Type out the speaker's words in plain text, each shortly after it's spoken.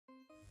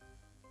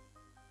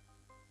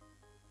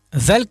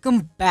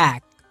Welcome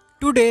back.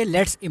 Today,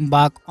 let's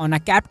embark on a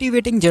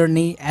captivating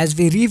journey as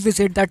we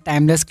revisit the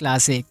timeless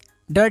classic,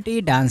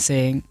 Dirty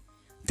Dancing.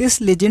 This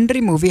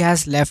legendary movie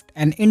has left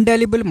an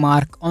indelible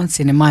mark on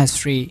cinema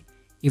history,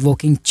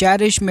 evoking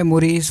cherished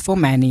memories for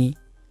many.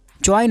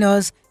 Join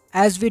us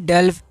as we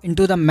delve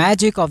into the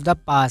magic of the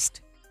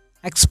past,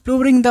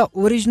 exploring the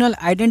original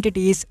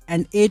identities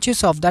and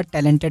ages of the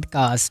talented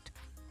cast.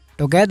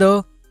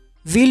 Together,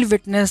 we'll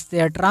witness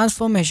their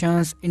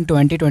transformations in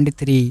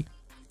 2023.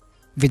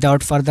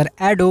 Without further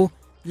ado,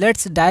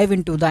 let's dive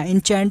into the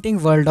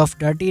enchanting world of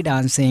Dirty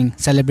Dancing,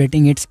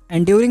 celebrating its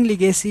enduring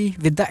legacy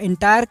with the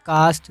entire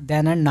cast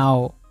then and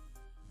now.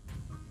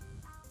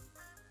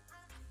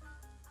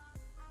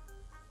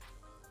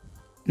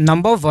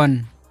 Number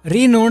 1.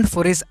 Renowned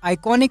for his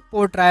iconic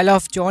portrayal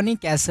of Johnny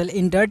Castle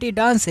in Dirty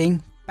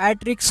Dancing,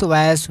 Patrick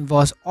Swayze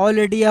was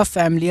already a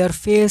familiar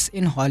face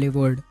in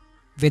Hollywood,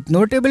 with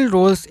notable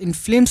roles in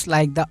films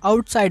like The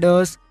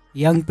Outsiders,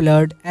 Young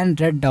Blood,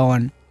 and Red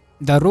Dawn.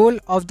 The role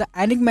of the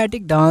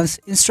enigmatic dance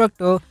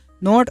instructor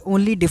not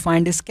only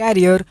defined his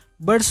career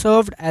but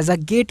served as a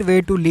gateway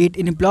to lead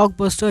in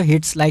blockbuster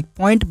hits like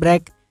Point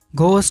Break,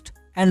 Ghost,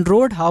 and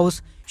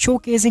Roadhouse,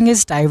 showcasing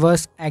his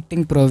diverse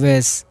acting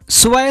prowess.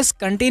 Suarez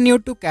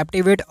continued to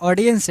captivate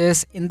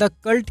audiences in the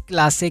cult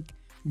classic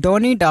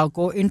Donnie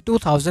Darko in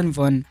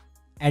 2001,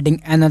 adding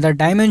another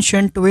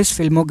dimension to his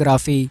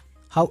filmography.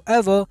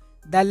 However,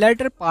 the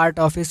latter part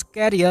of his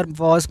career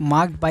was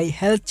marked by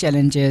health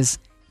challenges,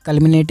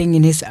 culminating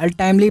in his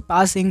untimely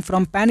passing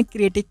from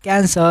pancreatic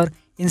cancer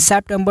in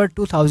September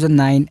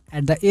 2009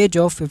 at the age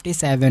of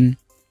 57.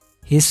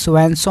 His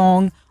swan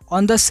song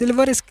on the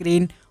silver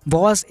screen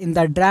was in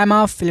the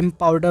drama film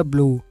Powder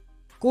Blue,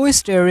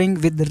 co-starring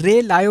with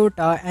Ray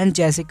Liotta and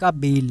Jessica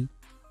Biel.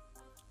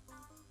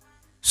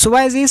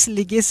 Swayze's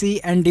legacy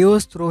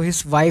endures through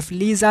his wife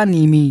Lisa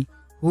Nemi,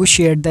 who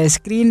shared the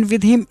screen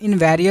with him in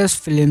various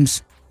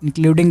films,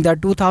 including the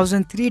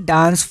 2003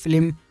 dance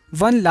film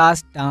One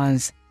Last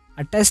Dance,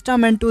 a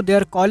testament to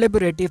their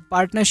collaborative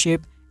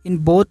partnership in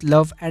both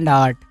love and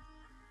art.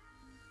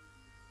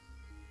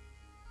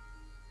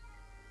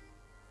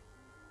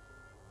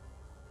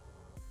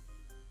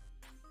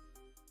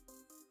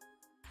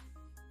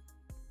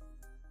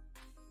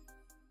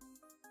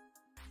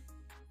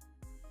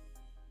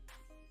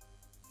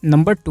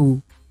 Number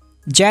 2.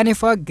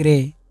 Jennifer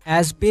Grey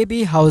as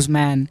Baby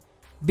Houseman.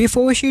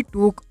 Before she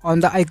took on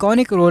the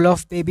iconic role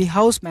of Baby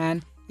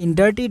Houseman in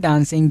Dirty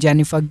Dancing,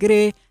 Jennifer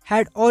Grey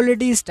had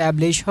already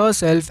established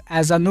herself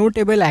as a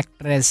notable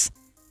actress.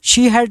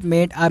 She had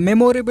made a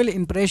memorable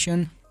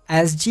impression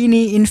as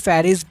Jeannie in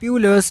Ferris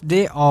Bueller's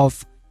Day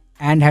Off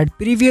and had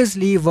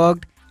previously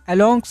worked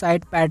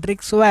alongside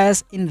Patrick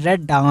Swayze in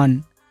Red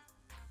Dawn.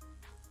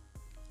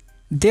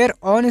 Their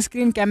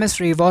on-screen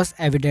chemistry was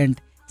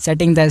evident,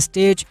 setting the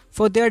stage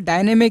for their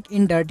dynamic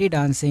in Dirty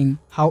Dancing.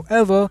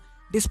 However,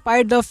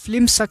 despite the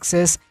film's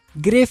success,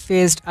 Grey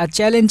faced a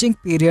challenging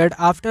period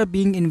after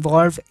being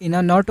involved in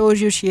a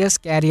notorious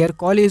car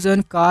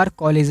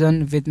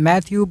collision with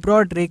Matthew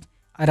Broderick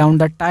around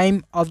the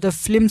time of the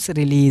film's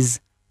release.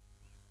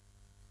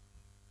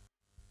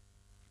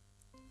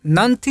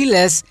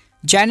 Nonetheless,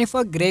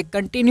 Jennifer Grey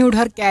continued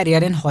her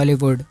career in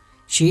Hollywood.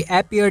 She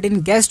appeared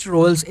in guest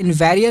roles in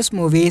various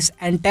movies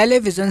and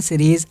television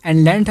series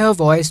and lent her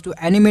voice to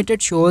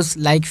animated shows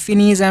like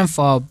Phineas and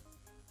Ferb.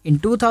 In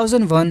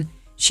 2001,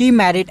 she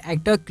married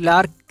actor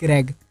Clark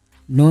Gregg,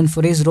 known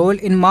for his role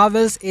in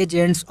Marvel's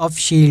Agents of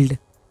S.H.I.E.L.D.,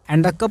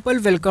 and the couple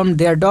welcomed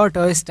their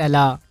daughter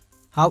Stella.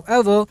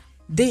 However,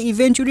 they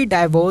eventually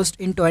divorced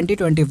in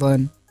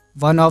 2021.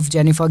 One of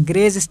Jennifer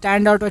Grey's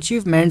standout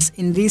achievements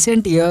in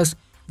recent years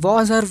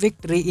was her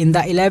victory in the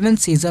 11th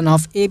season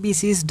of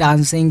ABC's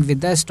Dancing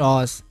with the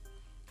Stars,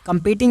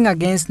 competing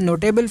against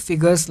notable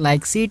figures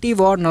like C.T.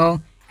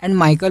 Warner and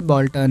Michael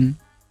Bolton.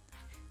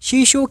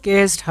 She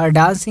showcased her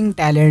dancing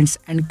talents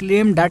and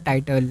claimed the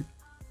title.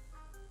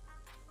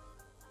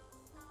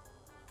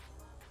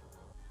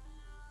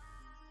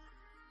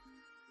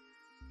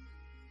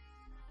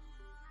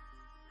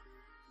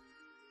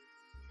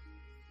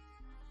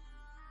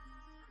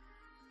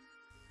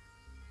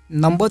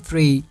 Number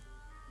 3.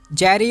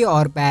 Jerry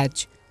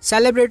Orbach,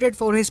 celebrated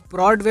for his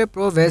Broadway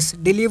prowess,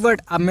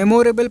 delivered a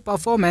memorable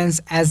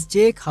performance as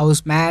Jake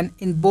Houseman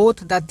in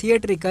both the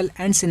theatrical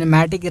and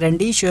cinematic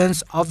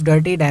renditions of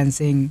Dirty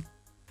Dancing,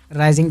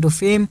 rising to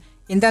fame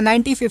in the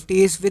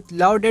 1950s with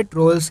lauded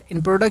roles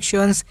in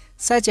productions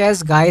such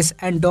as Guys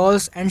and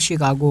Dolls and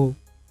Chicago.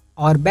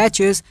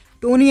 Orbach's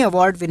Tony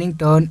Award-winning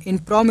turn in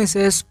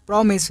Promises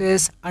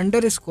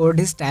underscored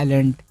his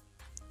talent.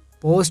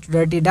 Post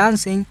Dirty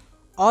Dancing,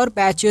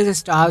 Orbach's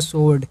star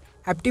soared,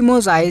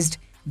 epitomized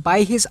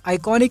by his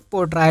iconic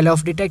portrayal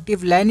of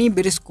Detective Lenny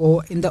Briscoe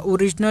in the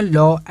original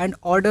Law and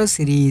Order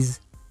series,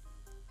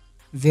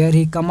 where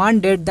he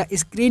commanded the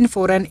screen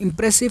for an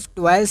impressive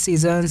 12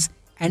 seasons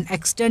and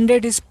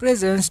extended his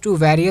presence to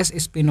various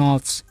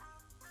spin-offs.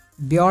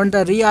 Beyond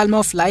the realm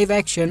of live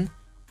action,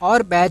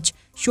 Orbach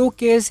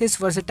showcased his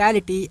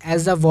versatility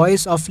as the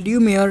voice of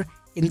Lumiere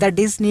in the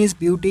Disney's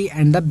Beauty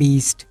and the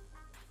Beast.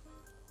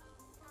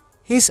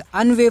 His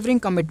unwavering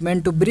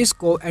commitment to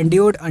Briscoe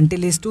endured until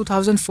his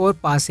 2004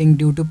 passing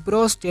due to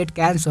prostate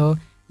cancer,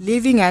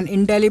 leaving an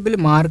indelible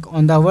mark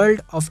on the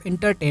world of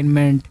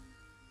entertainment.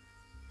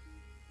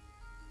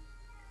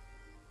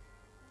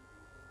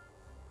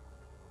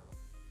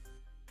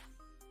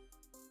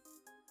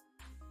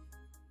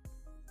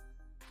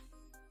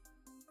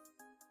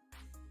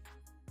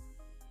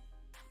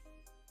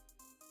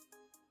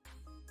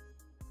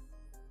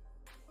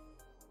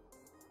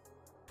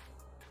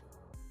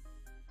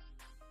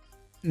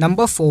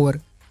 Number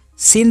 4.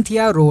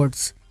 Cynthia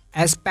Rhodes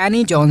as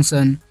Penny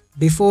Johnson.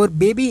 Before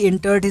Baby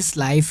entered his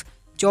life,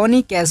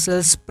 Johnny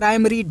Castle's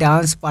primary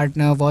dance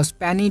partner was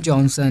Penny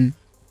Johnson,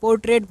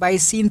 portrayed by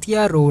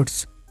Cynthia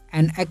Rhodes,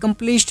 an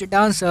accomplished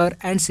dancer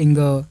and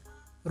singer.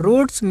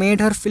 Rhodes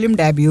made her film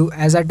debut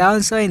as a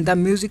dancer in the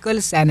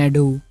musical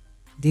Xanadu.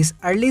 This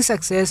early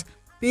success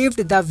paved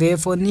the way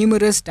for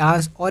numerous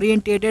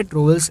dance-oriented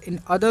roles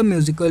in other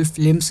musical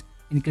films,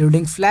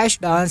 including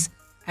Flashdance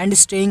and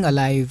Staying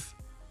Alive.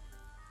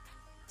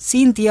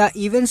 Cynthia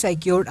even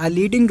secured a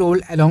leading role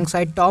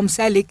alongside Tom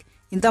Selleck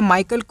in the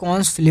Michael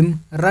Collins film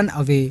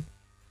Runaway,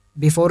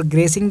 before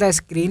gracing the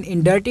screen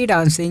in Dirty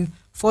Dancing.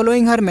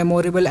 Following her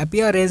memorable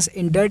appearance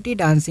in Dirty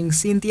Dancing,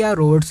 Cynthia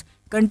Rhodes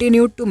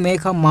continued to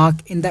make her mark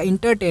in the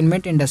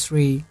entertainment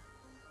industry.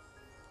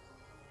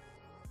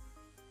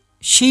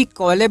 She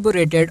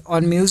collaborated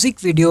on music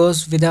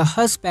videos with her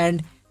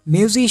husband,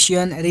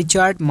 musician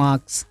Richard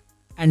Marx,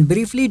 and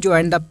briefly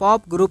joined the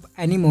pop group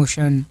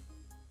Animotion.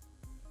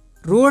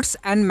 Rhodes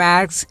and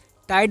Marx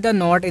tied the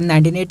knot in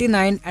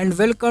 1989 and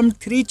welcomed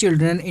three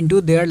children into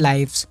their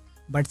lives,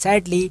 but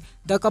sadly,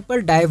 the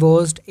couple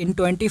divorced in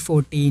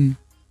 2014.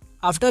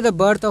 After the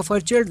birth of her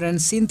children,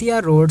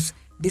 Cynthia Rhodes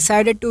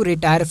decided to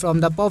retire from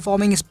the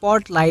performing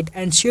spotlight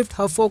and shift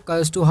her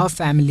focus to her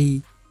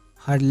family.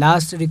 Her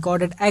last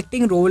recorded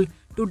acting role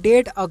to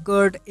date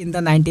occurred in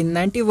the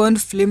 1991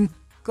 film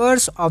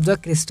Curse of the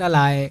Crystal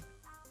Eye.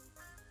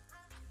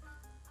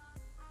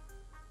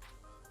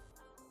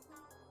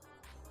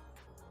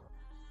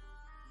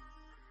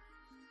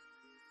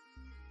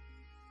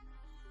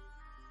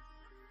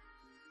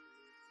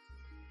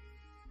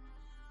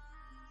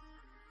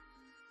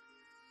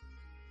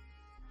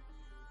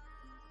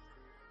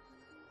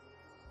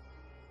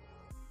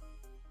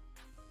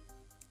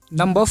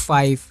 Number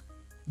 5.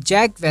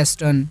 Jack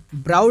Weston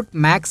brought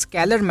Max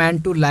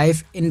Kellerman to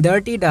life in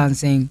Dirty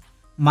Dancing,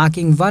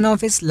 marking one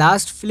of his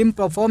last film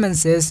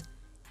performances.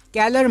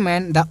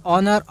 Kellerman, the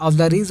owner of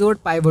the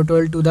resort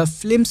pivotal to the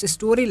film's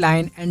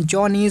storyline and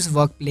Johnny's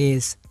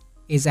workplace,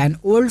 is an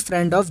old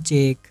friend of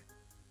Jake.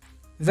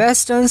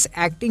 Weston's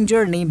acting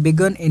journey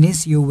began in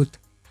his youth,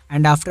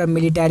 and after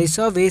military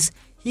service,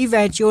 he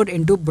ventured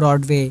into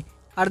Broadway,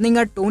 earning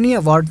a Tony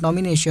Award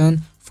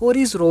nomination for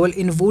his role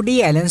in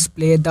Woody Allen's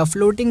play The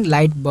Floating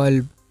Light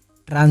Bulb.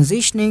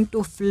 Transitioning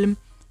to film,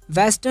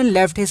 Weston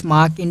left his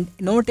mark in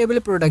notable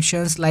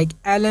productions like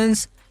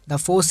Allen's The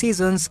Four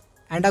Seasons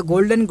and a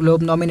Golden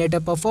Globe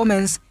nominated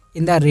performance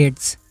in The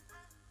Ritz.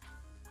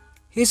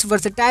 His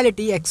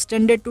versatility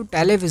extended to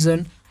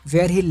television,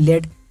 where he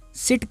led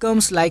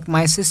sitcoms like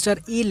My Sister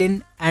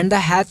Eileen and The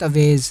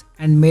Hathaways,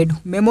 and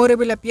made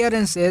memorable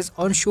appearances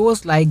on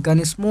shows like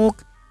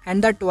Gunsmoke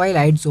and The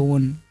Twilight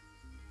Zone.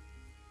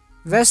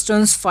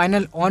 Weston's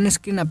final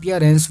on-screen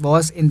appearance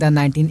was in the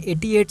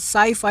 1988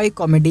 sci-fi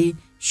comedy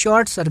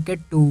Short Circuit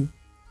 2.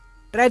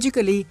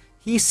 Tragically,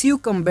 he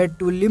succumbed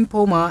to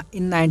lymphoma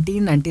in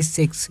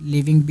 1996,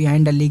 leaving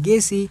behind a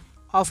legacy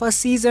of a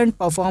seasoned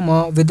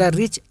performer with a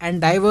rich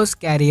and diverse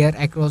career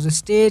across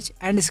stage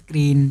and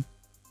screen.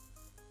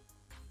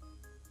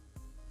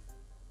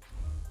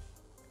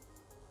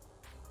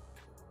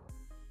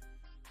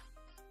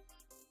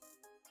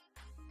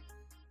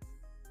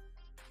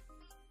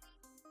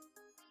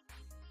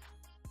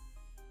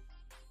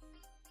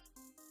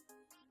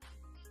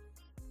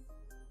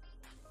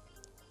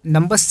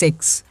 Number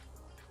 6.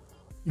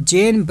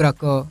 Jane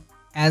Brucker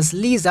as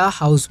Lisa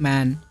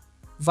Houseman.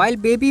 While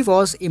Baby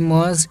was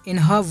immersed in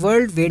her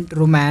whirlwind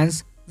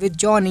romance with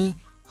Johnny,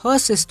 her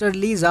sister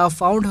Lisa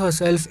found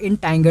herself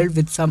entangled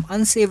with some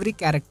unsavory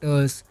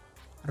characters.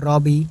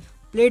 Robbie,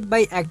 played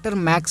by actor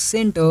Max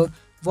Center,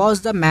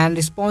 was the man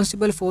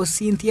responsible for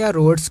Cynthia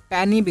Rhodes'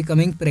 Penny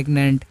becoming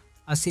pregnant,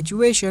 a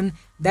situation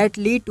that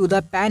led to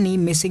the Penny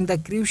missing the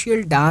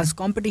crucial dance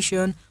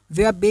competition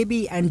where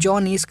Baby and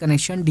Johnny's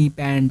connection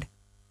deepened.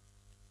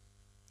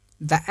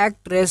 The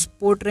actress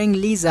portraying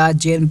Lisa,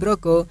 Jane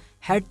Brucker,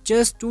 had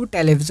just 2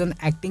 television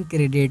acting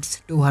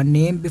credits to her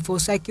name before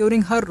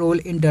securing her role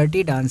in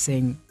Dirty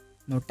Dancing.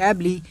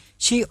 Notably,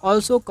 she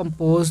also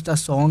composed the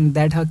song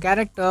that her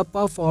character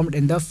performed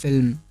in the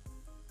film.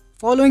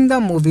 Following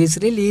the movie's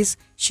release,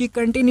 she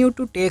continued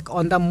to take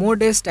on the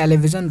modest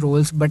television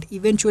roles but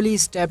eventually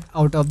stepped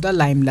out of the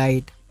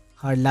limelight.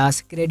 Her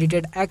last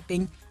credited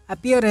acting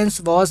appearance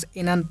was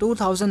in a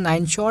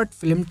 2009 short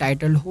film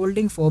titled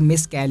Holding for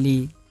Miss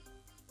Kelly.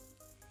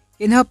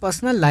 In her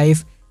personal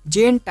life,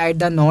 Jane tied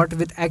the knot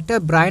with actor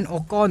Brian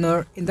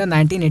O'Connor in the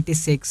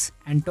 1986,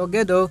 and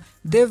together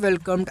they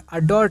welcomed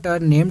a daughter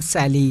named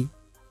Sally.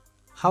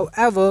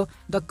 However,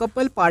 the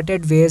couple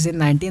parted ways in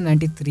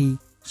 1993.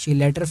 She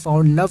later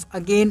found love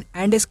again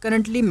and is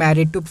currently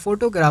married to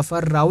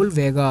photographer Raul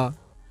Vega.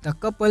 The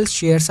couple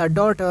shares a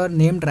daughter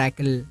named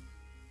Raquel.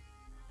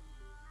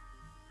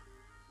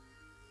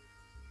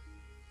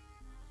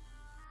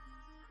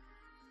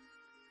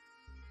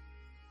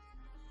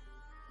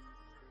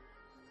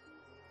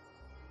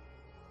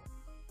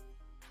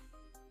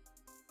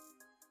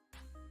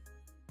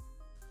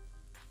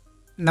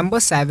 Number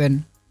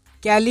 7.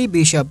 Kelly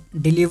Bishop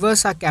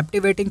delivers a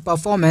captivating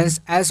performance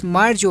as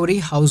Marjorie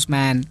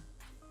Houseman,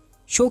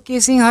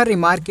 showcasing her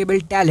remarkable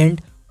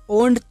talent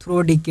earned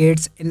through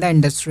decades in the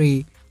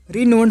industry.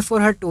 Renowned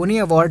for her Tony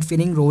Award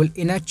winning role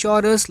in A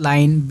Chorus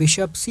Line,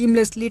 Bishop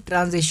seamlessly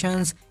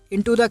transitions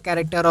into the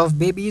character of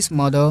Baby's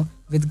mother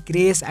with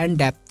grace and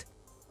depth.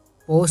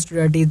 Post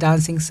Dirty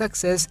Dancing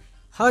success,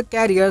 her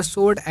career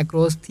soared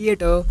across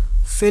theatre,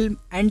 film,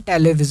 and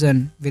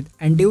television, with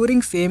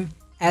enduring fame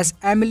as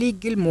Emily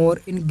Gilmore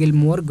in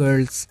Gilmore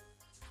Girls.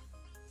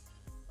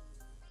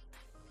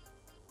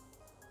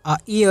 A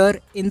Year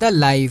in the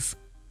Life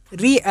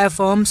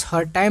reaffirms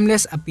her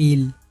timeless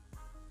appeal.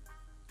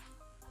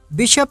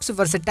 Bishop's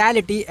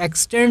versatility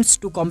extends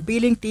to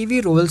compelling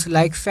TV roles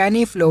like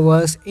Fanny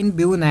Flowers in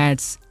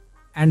Brunets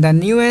and the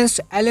nuanced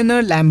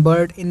Eleanor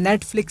Lambert in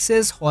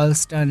Netflix's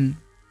Halston.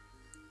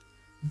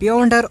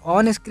 Beyond her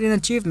on-screen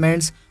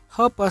achievements,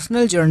 her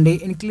personal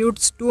journey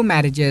includes two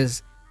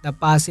marriages, the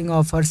passing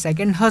of her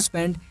second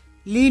husband,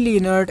 Lee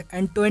Leonard,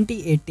 in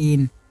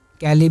 2018.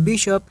 Kelly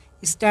Bishop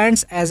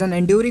stands as an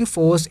enduring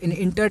force in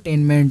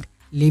entertainment,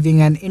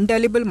 leaving an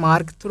indelible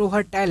mark through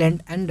her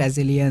talent and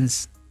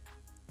resilience.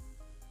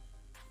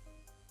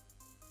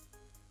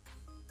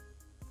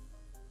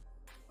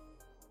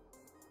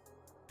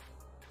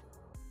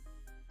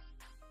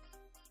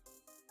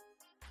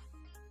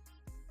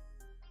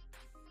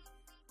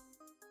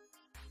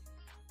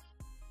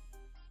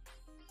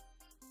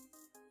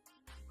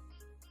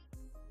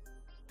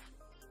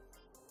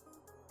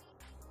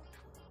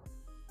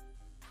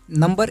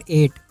 Number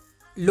 8.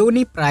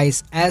 Lonnie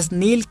Price as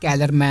Neil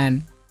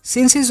Kellerman.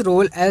 Since his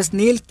role as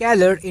Neil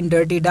Keller in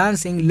Dirty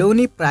Dancing,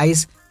 Lonnie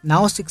Price,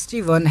 now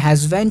 61,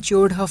 has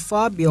ventured her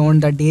far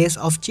beyond the days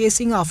of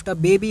chasing after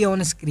baby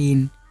on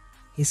screen.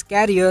 His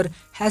career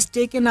has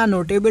taken a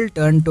notable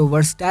turn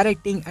towards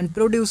directing and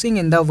producing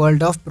in the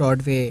world of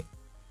Broadway,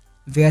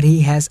 where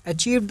he has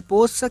achieved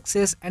both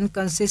success and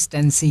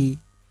consistency.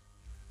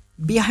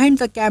 Behind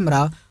the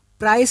camera,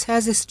 Price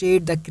has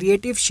steered the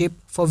creative ship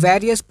for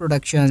various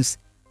productions.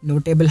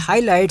 Notable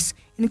highlights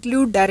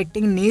include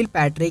directing Neil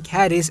Patrick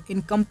Harris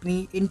in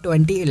Company in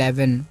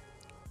 2011,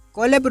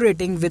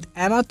 collaborating with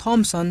Emma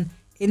Thompson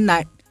in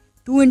the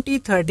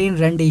 2013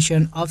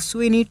 rendition of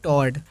Sweeney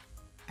Todd,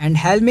 and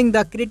helming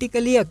the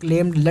critically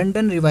acclaimed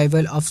London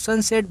revival of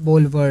Sunset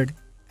Boulevard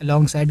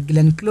alongside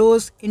Glenn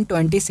Close in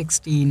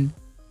 2016.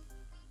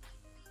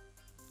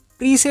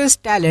 Price's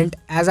talent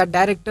as a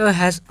director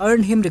has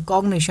earned him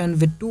recognition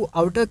with two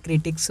Outer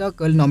Critics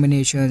Circle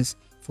nominations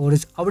for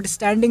his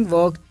outstanding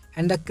work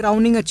and the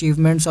crowning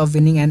achievements of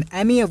winning an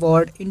Emmy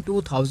Award in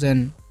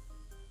 2000.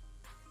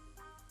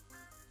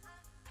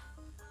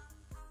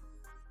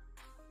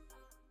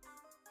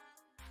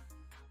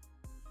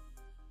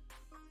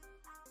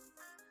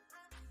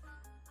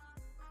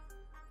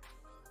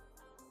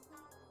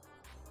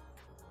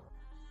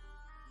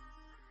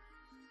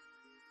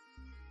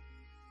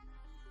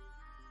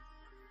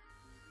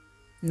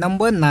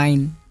 Number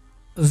 9.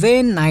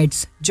 Wayne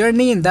Knight's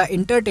journey in the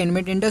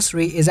entertainment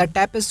industry is a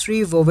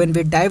tapestry woven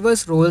with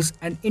diverse roles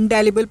and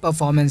indelible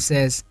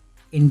performances.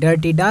 In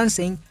Dirty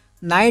Dancing,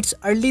 Knight's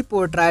early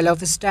portrayal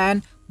of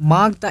Stan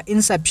marked the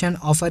inception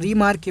of a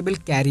remarkable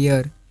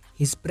career.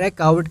 His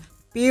breakout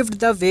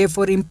paved the way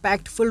for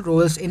impactful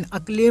roles in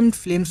acclaimed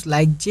films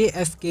like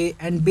JFK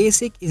and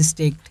Basic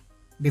Instinct,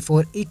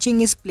 before etching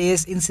his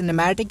place in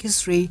cinematic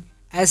history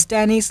as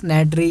Stannis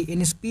Nedry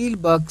in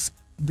Spielberg's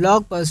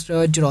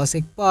blockbuster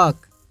Jurassic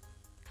Park.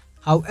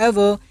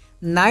 However,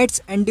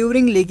 Knight's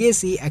enduring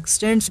legacy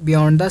extends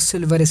beyond the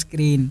silver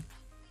screen.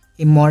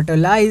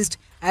 Immortalized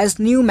as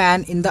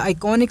Newman in the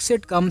iconic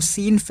sitcom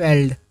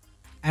Seinfeld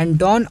and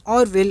Don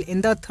Orville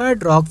in The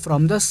Third Rock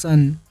from the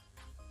Sun,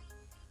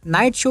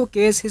 Knight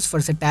showcased his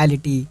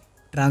versatility,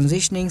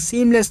 transitioning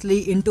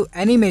seamlessly into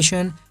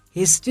animation.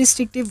 His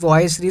distinctive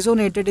voice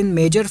resonated in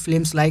major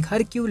films like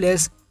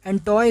Hercules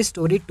and Toy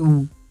Story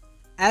 2,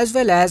 as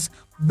well as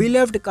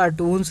beloved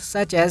cartoons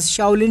such as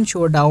Shaolin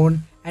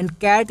Showdown and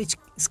Cat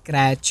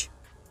Scratch.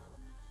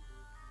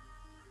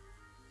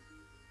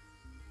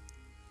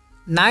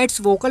 Knight's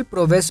vocal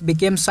prowess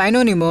became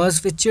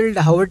synonymous with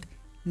childhood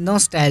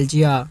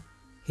nostalgia.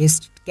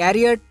 His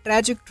career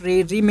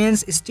trajectory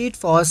remains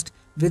steadfast,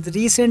 with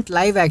recent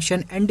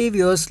live-action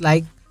endeavors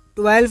like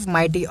 12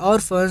 Mighty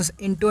Orphans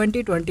in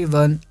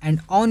 2021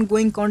 and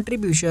ongoing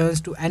contributions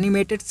to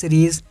animated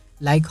series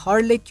like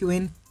Harley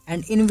Quinn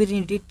and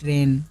Infinity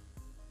Train.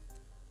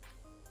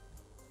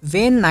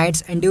 Wayne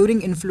Knight's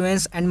enduring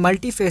influence and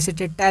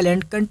multifaceted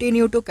talent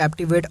continue to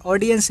captivate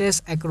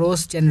audiences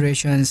across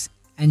generations,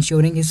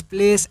 ensuring his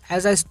place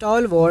as a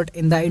stalwart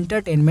in the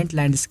entertainment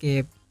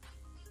landscape.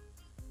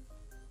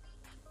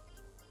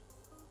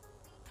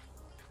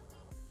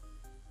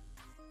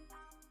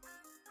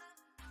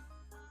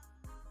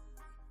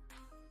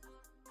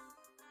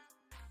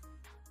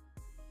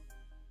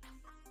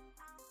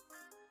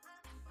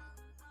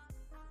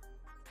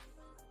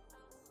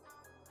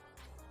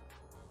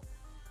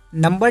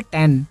 Number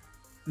 10.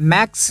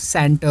 Max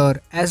Santer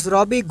as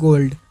Robbie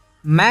Gould.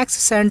 Max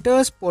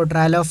Santer's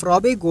portrayal of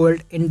Robbie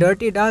Gould in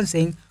Dirty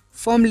Dancing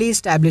firmly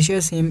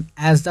establishes him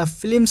as the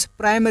film's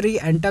primary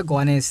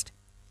antagonist.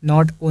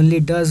 Not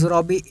only does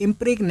Robbie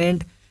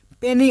impregnate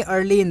Penny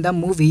early in the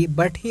movie,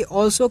 but he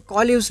also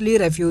collectively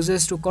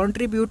refuses to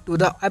contribute to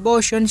the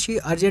abortion she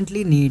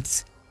urgently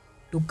needs.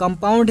 To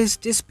compound his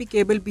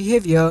despicable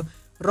behavior,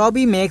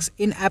 Robbie makes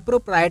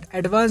inappropriate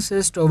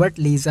advances toward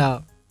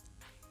Lisa.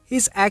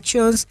 His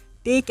actions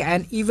take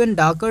an even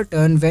darker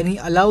turn when he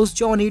allows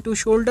Johnny to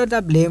shoulder the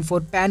blame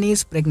for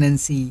Penny's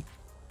pregnancy,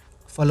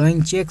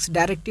 following Jake's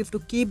directive to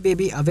keep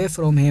baby away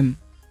from him.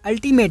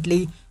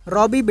 Ultimately,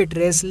 Robbie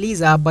betrays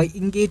Lisa by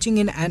engaging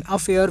in an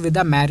affair with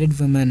a married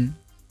woman.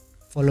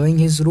 Following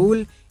his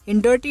role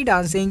in Dirty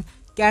Dancing,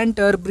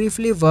 Cantor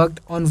briefly worked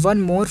on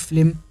one more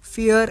film,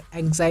 Fear,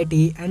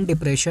 Anxiety and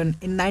Depression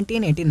in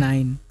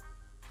 1989.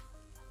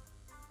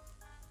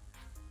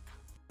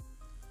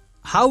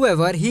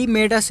 However, he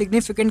made a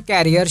significant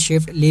career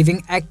shift,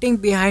 leaving acting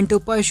behind to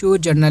pursue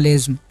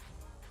journalism.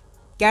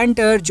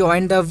 Cantor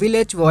joined the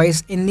Village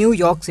Voice in New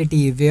York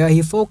City, where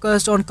he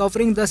focused on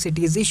covering the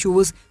city's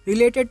issues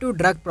related to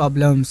drug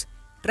problems.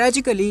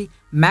 Tragically,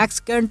 Max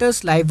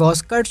Cantor's life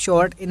was cut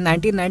short in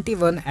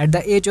 1991 at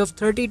the age of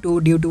 32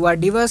 due to a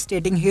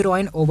devastating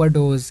heroin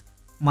overdose,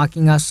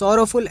 marking a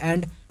sorrowful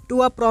end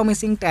to a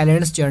promising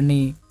talent's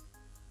journey.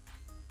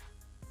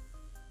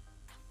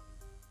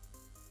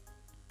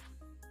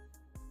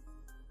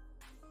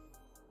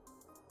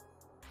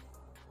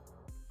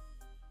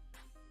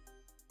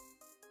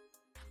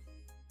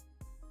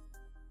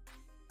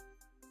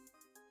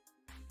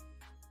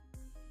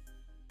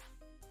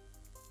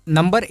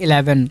 Number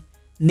 11.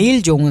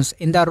 Neil Jones,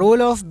 in the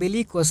role of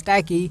Billy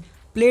Kostaki,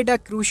 played a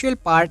crucial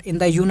part in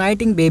the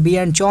uniting Baby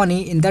and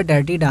Johnny in the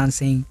Dirty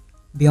Dancing.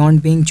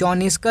 Beyond being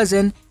Johnny's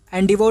cousin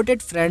and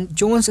devoted friend,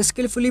 Jones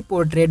skillfully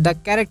portrayed the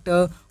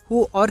character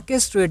who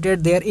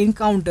orchestrated their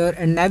encounter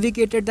and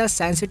navigated the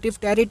sensitive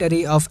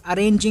territory of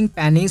arranging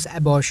Penny's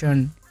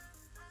abortion,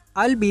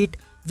 albeit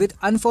with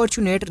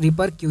unfortunate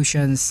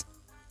repercussions.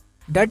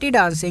 Dirty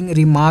Dancing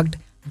remarked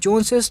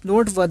Jones's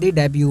noteworthy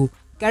debut,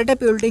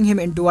 catapulting him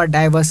into a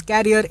diverse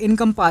career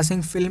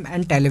encompassing film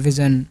and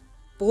television.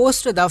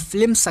 Post the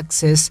film's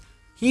success,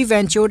 he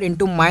ventured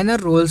into minor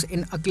roles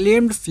in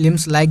acclaimed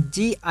films like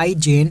G.I.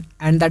 Jane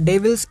and The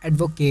Devil's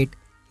Advocate.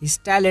 His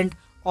talent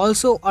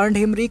also earned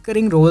him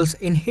recurring roles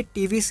in hit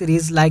TV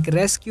series like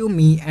Rescue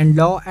Me and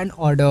Law and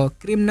Order: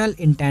 Criminal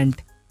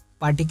Intent.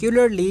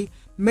 Particularly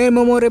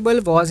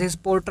memorable was his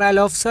portrayal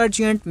of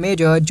Sergeant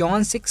Major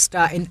John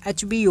Sixta in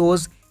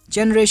HBO's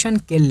Generation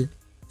Kill,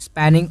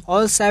 spanning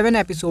all 7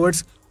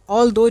 episodes.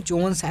 Although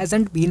Jones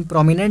hasn't been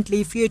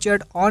prominently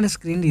featured on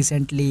screen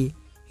recently,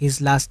 his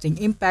lasting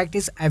impact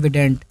is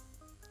evident,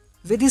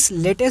 with his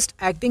latest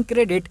acting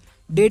credit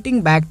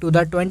dating back to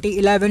the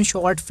 2011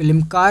 short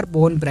film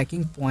Carbone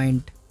Breaking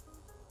Point.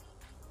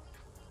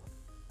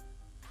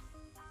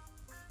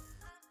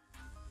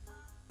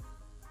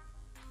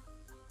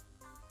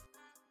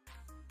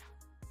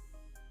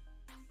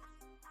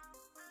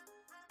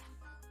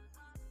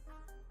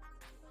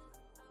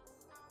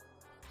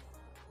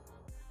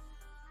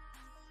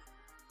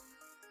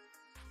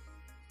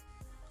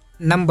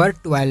 Number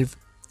 12.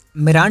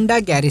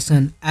 Miranda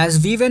Garrison as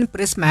Vivian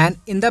Pressman.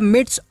 In the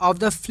midst of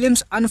the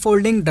film's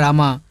unfolding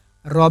drama,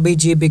 Robbie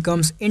G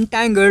becomes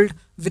entangled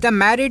with a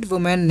married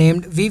woman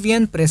named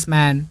Vivian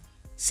Pressman.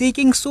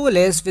 Seeking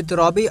solace with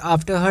Robbie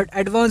after her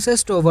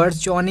advances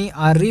towards Johnny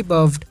are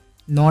rebuffed.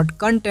 Not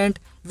content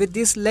with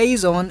this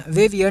liaison,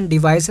 Vivian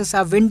devises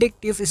a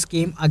vindictive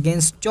scheme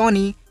against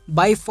Johnny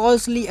by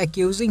falsely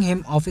accusing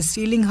him of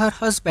stealing her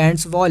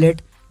husband's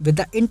wallet with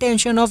the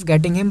intention of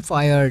getting him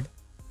fired.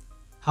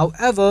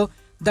 However,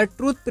 the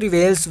truth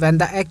prevails when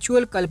the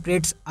actual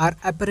culprits are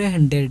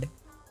apprehended.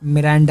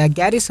 Miranda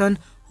Garrison,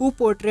 who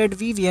portrayed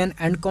Vivian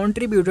and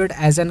contributed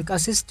as an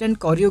assistant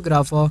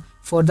choreographer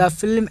for the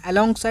film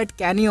alongside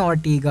Kenny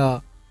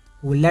Ortega,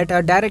 who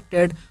later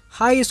directed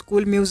High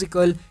School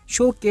Musical,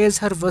 showcased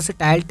her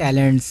versatile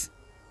talents.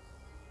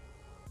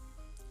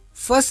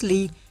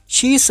 Firstly,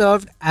 she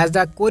served as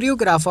the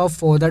choreographer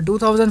for the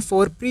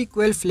 2004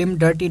 prequel film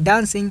Dirty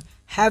Dancing: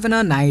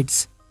 Havana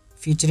Nights,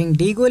 featuring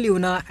Diego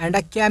Luna and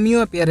a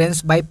cameo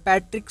appearance by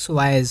Patrick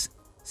Swayze.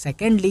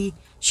 Secondly,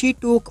 she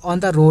took on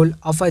the role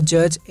of a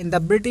judge in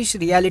the British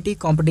reality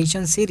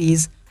competition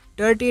series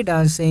Dirty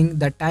Dancing: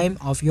 The Time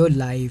of Your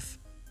Life.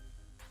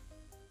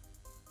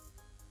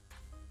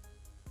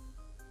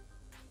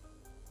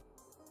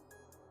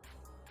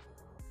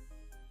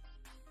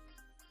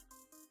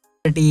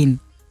 13.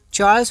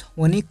 Charles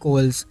Honey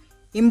Coles,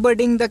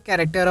 embodying the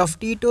character of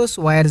Tito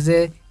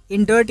Suarez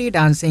in Dirty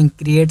Dancing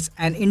creates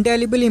an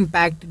indelible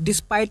impact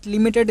despite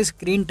limited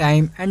screen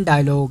time and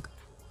dialogue.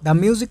 The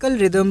musical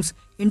rhythms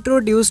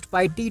introduced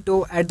by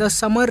Tito at the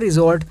summer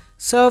resort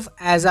serve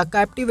as a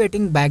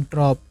captivating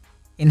backdrop,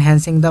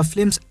 enhancing the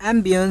film's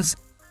ambience.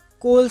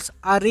 Coles,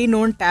 a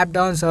renowned tap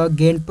dancer,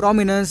 gained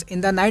prominence in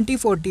the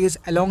 1940s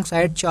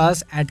alongside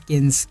Charles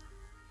Atkins.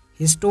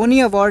 His Tony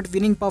Award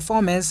winning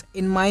performance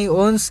in My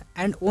Ones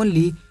and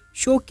Only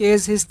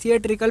showcased his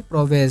theatrical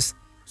prowess,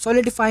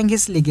 solidifying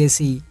his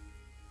legacy.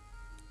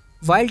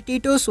 While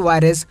Tito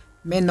Suarez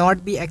may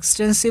not be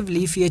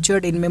extensively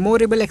featured in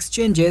memorable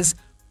exchanges,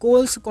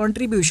 Cole's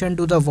contribution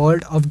to the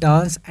world of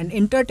dance and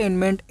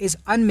entertainment is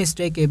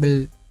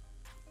unmistakable.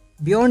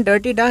 Beyond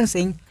Dirty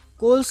Dancing,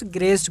 Coles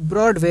graced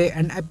Broadway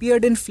and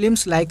appeared in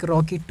films like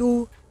Rocky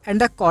II and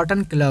The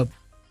Cotton Club,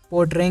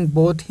 portraying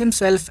both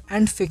himself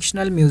and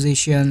fictional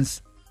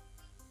musicians.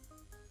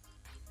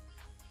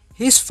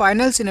 His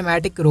final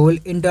cinematic role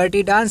in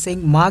Dirty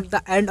Dancing marked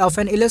the end of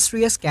an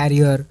illustrious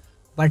career,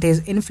 but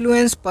his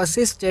influence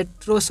persisted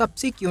through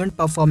subsequent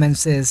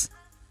performances.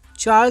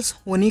 Charles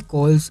Honey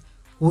Coles,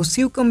 who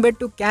succumbed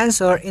to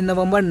cancer in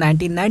November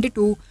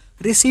 1992,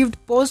 received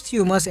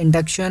posthumous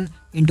induction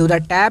into the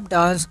Tap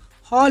Dance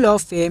Hall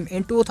of Fame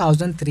in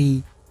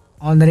 2003,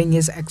 honoring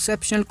his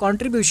exceptional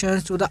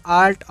contributions to the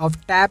art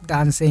of tap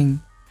dancing.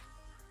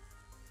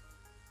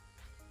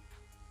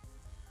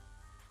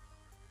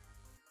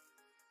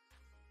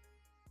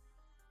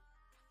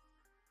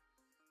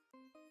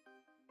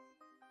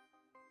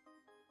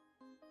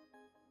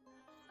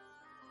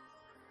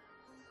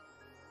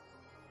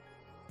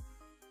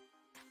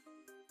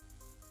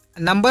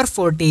 Number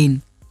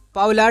 14.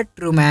 Paula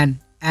Truman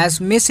as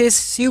Mrs.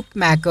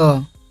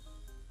 Schumacher.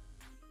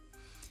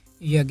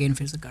 ये again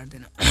फिर से काट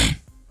देना.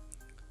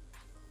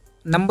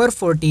 Number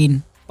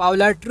 14.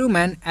 Paula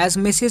Truman as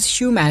Mrs.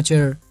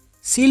 Schumacher.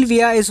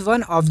 Sylvia is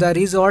one of the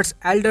resort's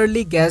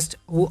elderly guests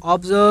who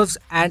observes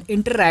and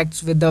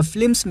interacts with the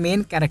film's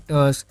main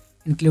characters,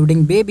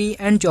 including Baby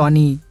and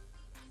Johnny.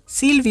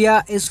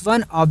 Sylvia is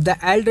one of the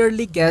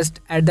elderly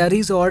guests at the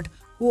resort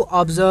who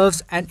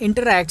observes and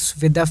interacts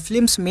with the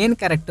film's main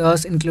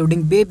characters,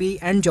 including Baby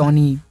and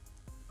Johnny.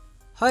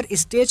 Her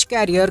stage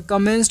career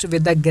commenced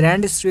with the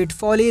Grand Street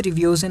Folly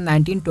Revues in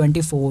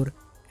 1924,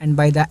 and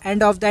by the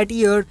end of that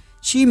year,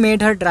 she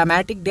made her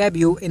dramatic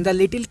debut in The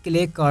Little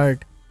Clay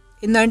Court.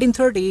 In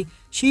 1930,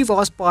 she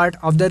was part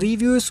of the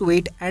revue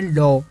suite and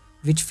Law,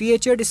 which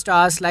featured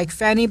stars like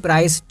Fanny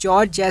Brice,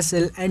 George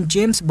Jessel, and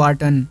James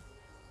Barton.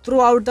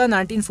 Throughout the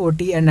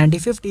 1940s and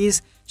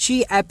 1950s,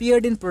 she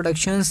appeared in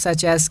productions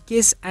such as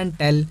Kiss and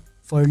Tell,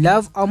 For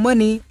Love or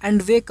Money,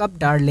 and Wake Up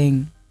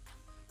Darling.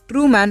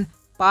 Truman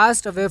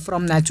passed away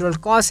from natural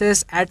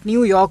causes at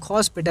New York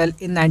Hospital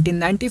in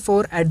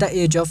 1994 at the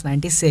age of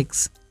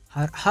 96.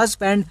 Her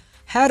husband,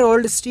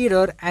 Harold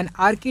Steerer, an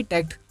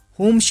architect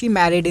whom she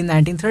married in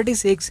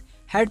 1936,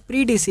 had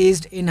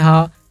predeceased in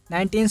her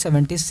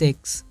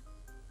 1976.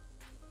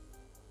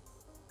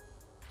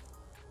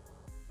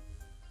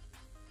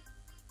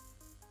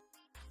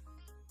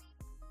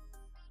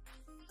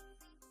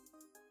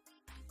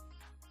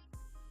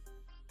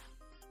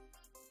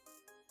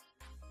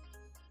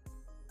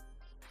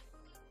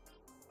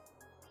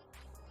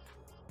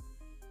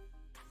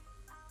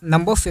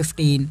 Number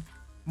 15.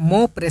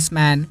 Mo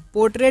Pressman,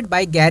 portrayed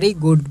by Gary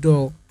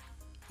Goodrow,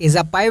 is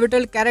a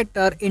pivotal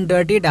character in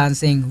Dirty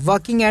Dancing,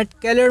 working at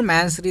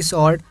Kellerman's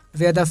Resort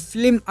where the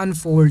film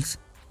unfolds.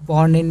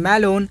 Born in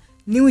Malone,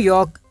 New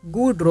York,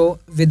 Goodrow,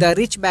 with a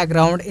rich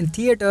background in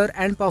theater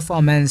and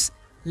performance,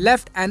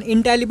 left an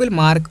indelible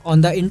mark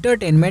on the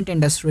entertainment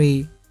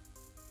industry.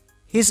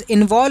 His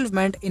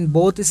involvement in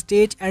both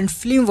stage and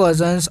film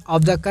versions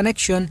of The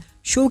Connection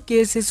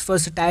showcase his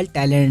versatile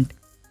talent.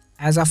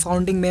 As a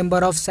founding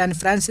member of San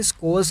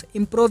Francisco's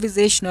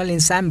improvisational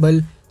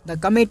ensemble, The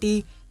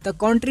Committee, the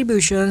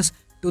contributions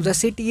to the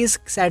city's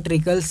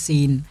satirical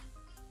scene.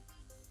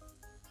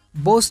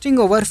 Boasting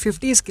over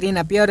 50 screen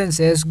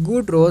appearances,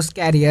 Goodrow's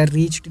career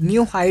reached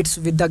new heights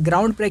with the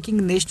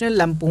groundbreaking National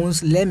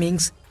Lampoon's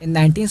Lemmings in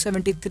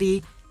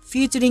 1973,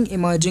 featuring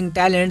emerging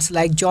talents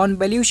like John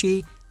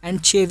Belushi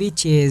and Chevy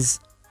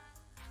Chase.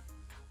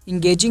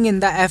 Engaging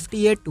in the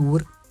FTA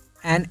tour,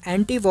 an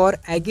anti-war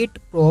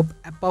agitprop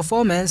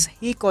performance,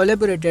 he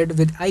collaborated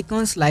with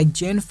icons like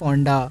Jane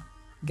Fonda.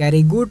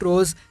 Gary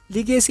Goodrow's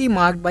legacy,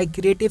 marked by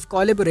creative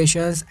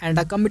collaborations and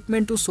a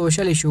commitment to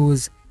social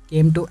issues,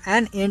 came to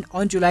an end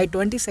on July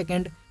 22,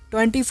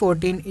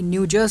 2014 in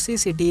New Jersey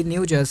City,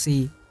 New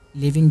Jersey,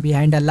 leaving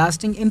behind a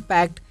lasting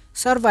impact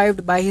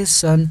survived by his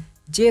son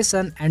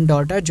Jason and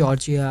daughter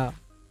Georgia.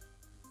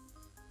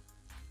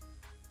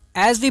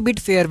 As we bid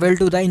farewell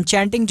to the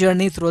enchanting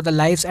journey through the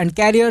lives and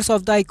careers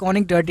of the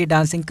iconic Dirty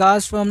Dancing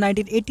cast from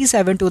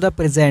 1987 to the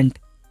present,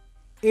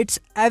 it's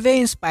ever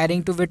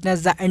inspiring to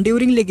witness the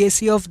enduring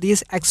legacy of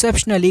these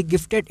exceptionally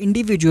gifted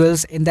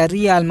individuals in the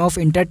realm of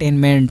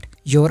entertainment.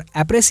 Your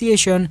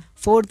appreciation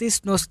for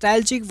this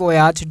nostalgic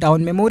voyage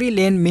down memory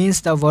lane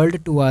means the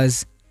world to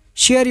us.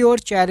 Share your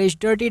cherished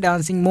Dirty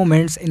Dancing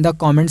moments in the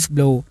comments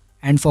below,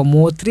 And for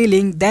more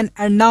thrilling then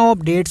and now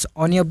updates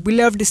on your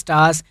beloved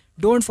stars,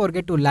 don't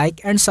forget to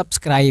like and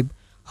subscribe.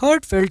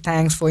 Heartfelt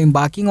thanks for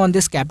embarking on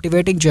this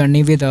captivating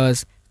journey with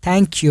us.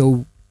 Thank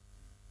you.